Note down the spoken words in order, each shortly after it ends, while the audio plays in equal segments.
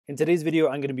In today's video,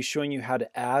 I'm going to be showing you how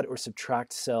to add or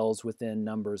subtract cells within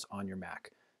numbers on your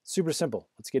Mac. Super simple.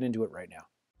 Let's get into it right now.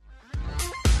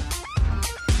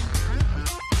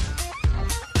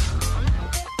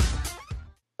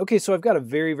 Okay, so I've got a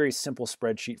very simple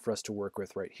spreadsheet for us to work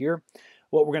with right here.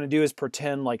 What we're going to do is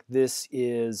pretend like this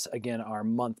is, again, our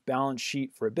month balance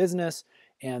sheet for a business,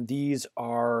 and these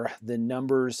are the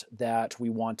numbers that we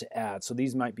want to add. So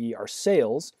these might be our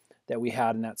sales that we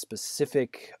had in that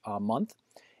specific month.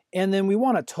 And then we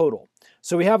want a total.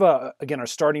 So we have, again, our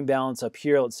starting balance up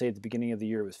here. Let's say at the beginning of the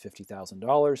year it was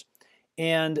 $50,000.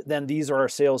 And then these are our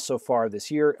sales so far this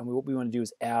year. And what we want to do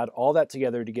is add all that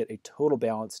together to get a total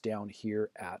balance down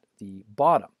here at the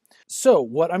bottom. So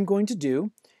what I'm going to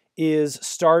do is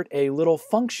start a little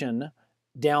function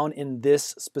down in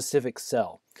this specific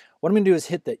cell. What I'm going to do is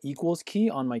hit the equals key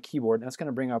on my keyboard, and that's going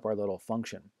to bring up our little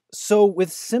function. So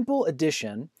with simple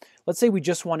addition, let's say we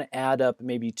just want to add up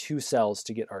maybe 2 cells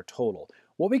to get our total.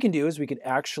 What we can do is we could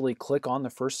actually click on the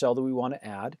first cell that we want to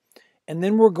add, and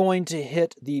then we're going to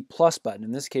hit the plus button.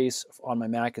 In this case, on my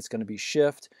Mac, it's going to be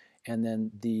Shift, and then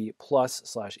the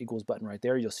plus/equals button right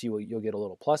there. You'll see you'll get a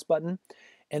little plus button.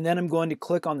 And then I'm going to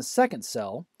click on the second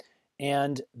cell,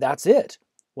 and that's it.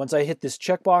 Once I hit this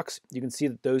checkbox, you can see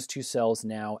that those 2 cells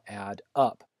now add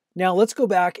up. Now let's go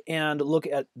back and look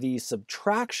at the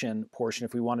subtraction portion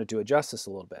if we wanted to adjust this a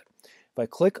little bit. If I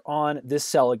click on this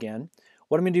cell again,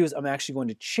 what I'm going to do is I'm actually going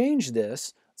to change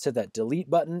this, set that delete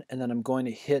button, and then I'm going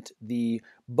to hit the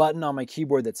button on my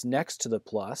keyboard that's next to the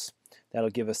plus. That'll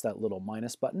give us that little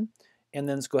minus button. And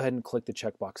then let's go ahead and click the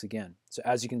checkbox again. So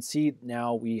as you can see,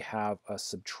 now we have a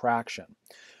subtraction.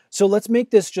 So let's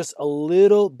make this just a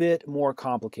little bit more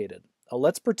complicated.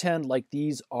 Let's pretend like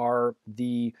these are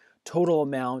the total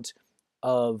amount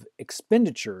of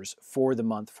expenditures for the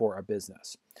month for our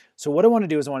business. So what I want to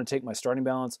do is I want to take my starting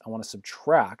balance, I want to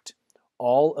subtract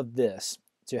all of this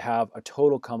to have a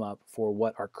total come up for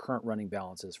what our current running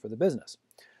balance is for the business.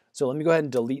 So let me go ahead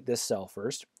and delete this cell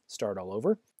first, start all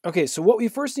over. Okay, so what we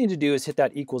first need to do is hit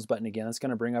that equals button again. That's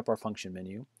going to bring up our function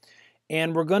menu.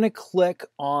 And we're going to click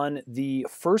on the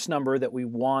first number that we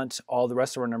want all the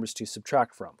rest of our numbers to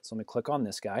subtract from. So let me click on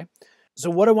this guy. So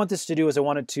what I want this to do is I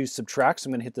want it to subtract. So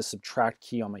I'm going to hit the subtract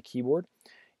key on my keyboard.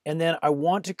 And then I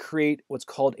want to create what's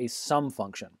called a sum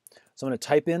function. So I'm going to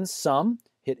type in sum,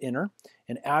 hit enter.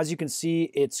 And as you can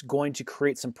see, it's going to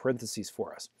create some parentheses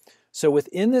for us. So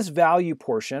within this value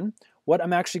portion, what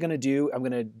I'm actually going to do, I'm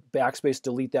going to backspace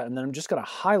delete that, and then I'm just going to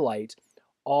highlight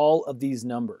all of these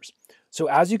numbers. So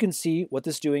as you can see, what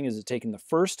this is doing is it's taking the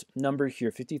first number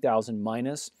here, 50,000,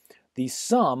 minus the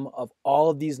sum of all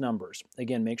of these numbers.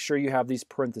 Again, make sure you have these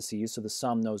parentheses so the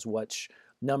sum knows which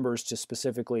numbers to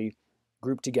specifically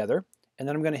group together. And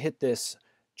then I'm going to hit this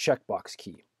checkbox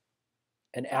key.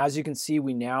 And as you can see,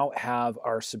 we now have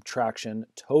our subtraction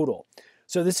total.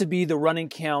 So this would be the running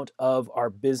count of our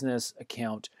business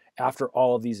account after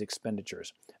all of these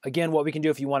expenditures. Again, what we can do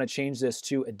if you want to change this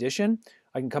to addition,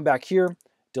 I can come back here,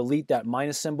 delete that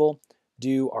minus symbol,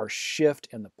 do our shift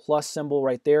and the plus symbol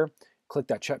right there, click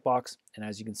that checkbox, and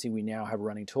as you can see, we now have a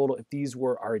running total if these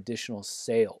were our additional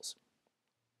sales.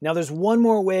 Now there's one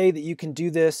more way that you can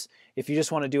do this. If you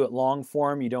just want to do it long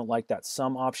form, you don't like that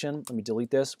sum option, let me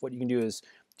delete this. What you can do is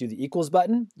do the equals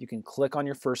button. You can click on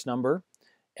your first number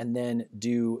and then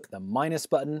do the minus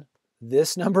button,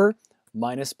 this number,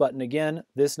 minus button again,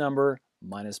 this number,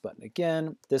 minus button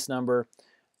again, this number,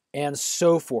 and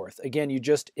so forth. Again,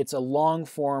 it's a long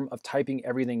form of typing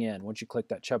everything in. Once you click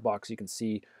that checkbox, you can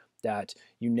see that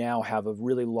you now have a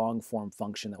really long form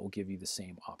function that will give you the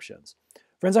same options.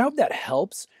 Friends, I hope that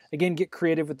helps. Again, get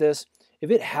creative with this.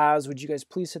 If it has, would you guys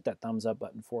please hit that thumbs up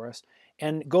button for us?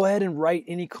 And go ahead and write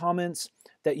any comments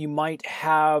that you might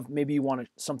have. Maybe you want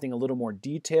something a little more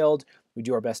detailed. We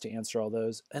do our best to answer all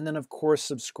those. And then, of course,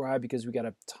 subscribe because we got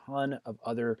a ton of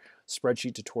other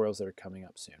spreadsheet tutorials that are coming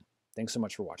up soon. Thanks so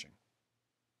much for watching.